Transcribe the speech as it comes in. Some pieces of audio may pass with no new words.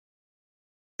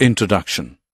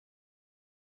Introduction.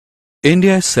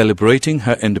 India is celebrating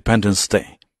her Independence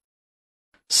Day.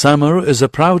 Samar is a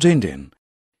proud Indian.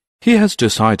 He has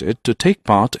decided to take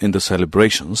part in the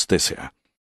celebrations this year.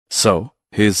 So,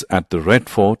 he is at the Red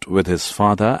Fort with his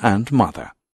father and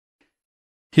mother.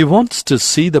 He wants to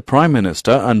see the Prime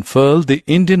Minister unfurl the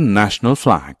Indian national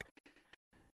flag.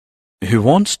 He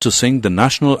wants to sing the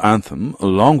national anthem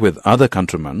along with other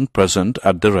countrymen present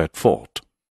at the Red Fort.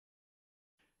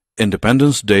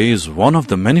 Independence Day is one of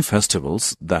the many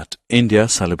festivals that India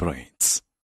celebrates.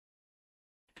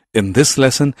 In this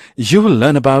lesson, you will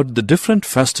learn about the different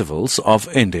festivals of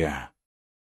India.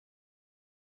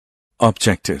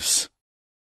 Objectives.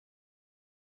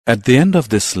 At the end of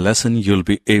this lesson, you'll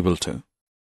be able to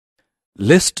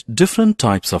list different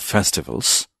types of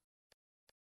festivals,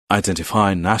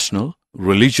 identify national,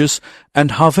 religious,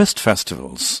 and harvest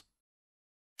festivals.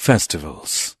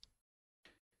 Festivals.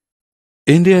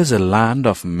 India is a land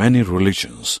of many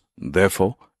religions.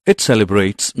 Therefore, it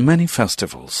celebrates many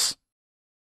festivals.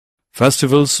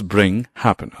 Festivals bring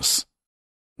happiness.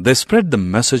 They spread the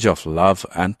message of love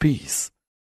and peace.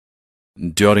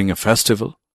 During a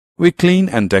festival, we clean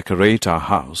and decorate our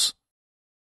house.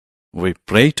 We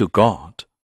pray to God.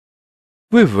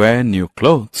 We wear new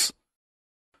clothes.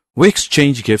 We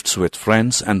exchange gifts with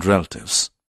friends and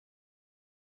relatives.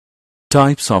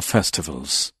 Types of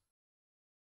festivals.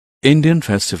 Indian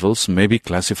festivals may be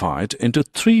classified into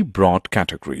three broad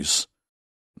categories.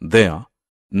 They are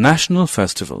national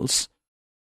festivals,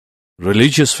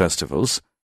 religious festivals,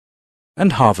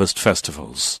 and harvest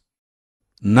festivals.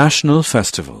 National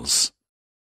festivals.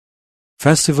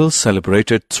 Festivals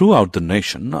celebrated throughout the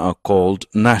nation are called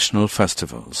national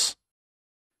festivals.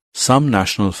 Some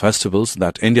national festivals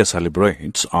that India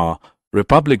celebrates are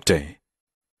Republic Day,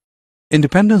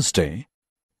 Independence Day,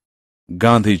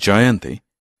 Gandhi Jayanti,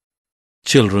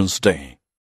 Children's Day.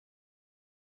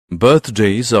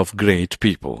 Birthdays of great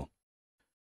people.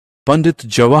 Pandit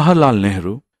Jawaharlal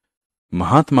Nehru,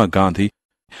 Mahatma Gandhi,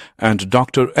 and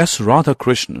Dr. S.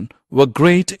 Radhakrishnan were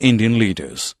great Indian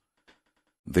leaders.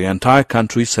 The entire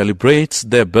country celebrates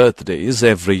their birthdays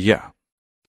every year.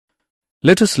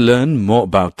 Let us learn more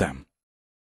about them.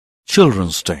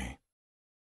 Children's Day.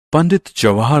 Pandit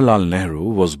Jawaharlal Nehru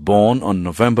was born on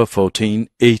November 14,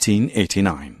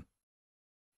 1889.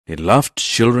 He loved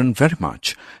children very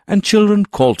much, and children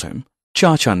called him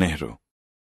Chacha Nehru.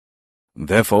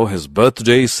 Therefore, his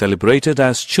birthday is celebrated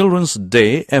as Children's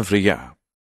Day every year.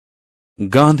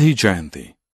 Gandhi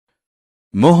Jayanti.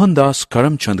 Mohandas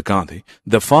Karamchand Gandhi,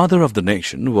 the father of the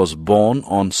nation, was born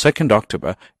on 2nd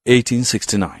October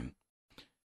 1869.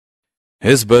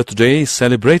 His birthday is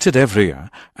celebrated every year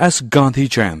as Gandhi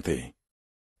Jayanti.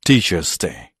 Teachers'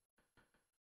 Day.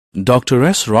 Dr.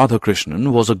 S.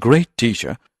 Radhakrishnan was a great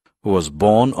teacher who was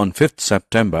born on 5th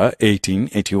September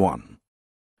 1881.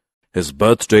 His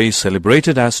birthday is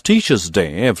celebrated as Teachers'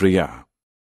 Day every year.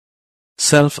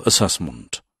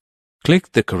 Self-assessment.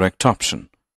 Click the correct option.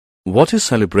 What is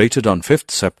celebrated on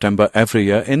 5th September every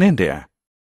year in India?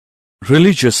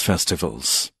 Religious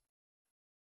festivals.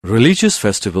 Religious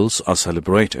festivals are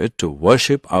celebrated to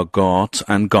worship our gods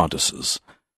and goddesses.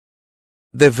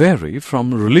 They vary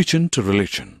from religion to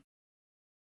religion.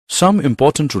 Some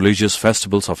important religious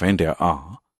festivals of India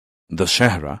are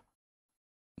Dussehra,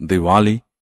 Diwali,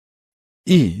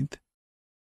 Eid,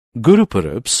 Guru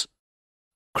Purabs,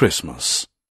 Christmas.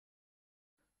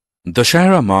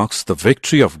 Dussehra marks the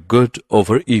victory of good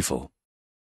over evil.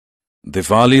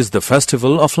 Diwali is the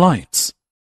festival of lights.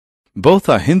 Both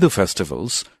are Hindu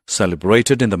festivals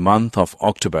celebrated in the month of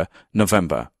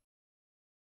October-November.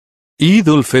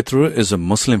 Eid-ul-Fitr is a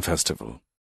Muslim festival.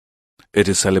 It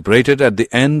is celebrated at the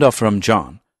end of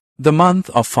Ramjan, the month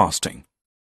of fasting.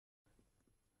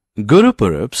 Guru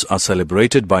Purabs are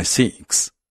celebrated by Sikhs.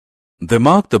 They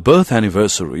mark the birth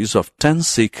anniversaries of 10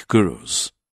 Sikh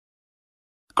Gurus.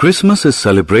 Christmas is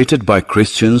celebrated by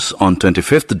Christians on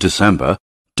 25th December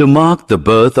to mark the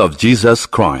birth of Jesus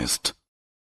Christ.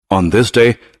 On this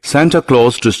day, Santa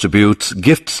Claus distributes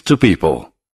gifts to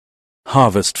people.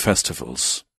 Harvest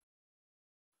festivals.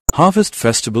 Harvest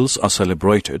festivals are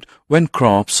celebrated when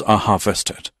crops are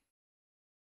harvested.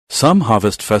 Some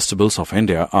harvest festivals of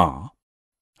India are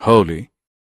Holi,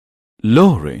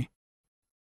 Lohri,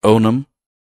 Onam,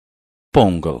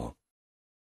 Pongal.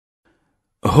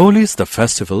 Holi is the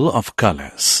festival of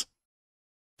colors.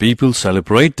 People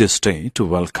celebrate this day to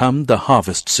welcome the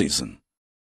harvest season.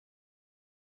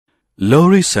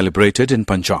 Lohri is celebrated in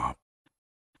Punjab.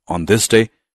 On this day,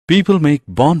 people make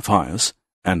bonfires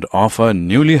and offer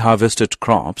newly harvested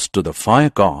crops to the fire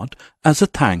god as a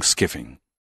thanksgiving.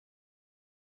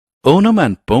 Onam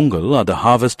and Pongal are the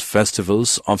harvest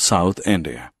festivals of South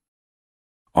India.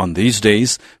 On these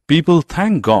days, people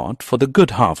thank God for the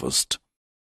good harvest.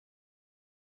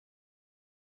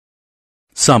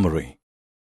 Summary.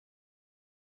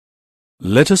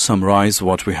 Let us summarize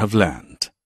what we have learned.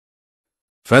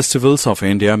 Festivals of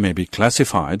India may be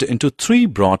classified into three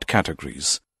broad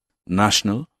categories: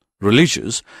 national,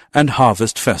 religious, and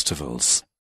harvest festivals.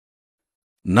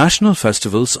 National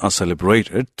festivals are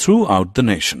celebrated throughout the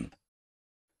nation.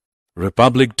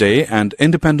 Republic Day and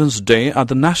Independence Day are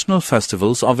the national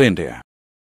festivals of India.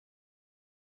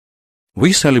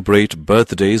 We celebrate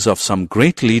birthdays of some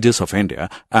great leaders of India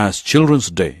as Children's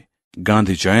Day,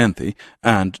 Gandhi Jayanti,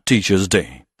 and Teachers'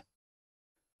 Day.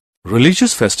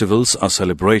 Religious festivals are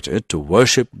celebrated to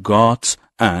worship gods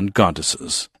and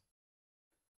goddesses.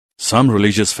 Some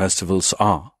religious festivals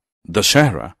are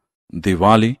Dussehra,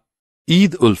 Diwali,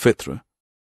 Eid-ul-Fitr,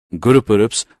 Guru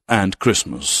Purabs, and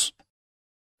Christmas.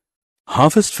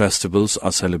 Harvest festivals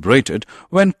are celebrated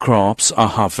when crops are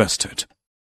harvested.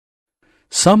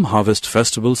 Some harvest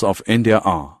festivals of India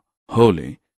are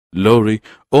Holi, Lohri,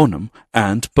 Onam,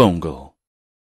 and Pongal.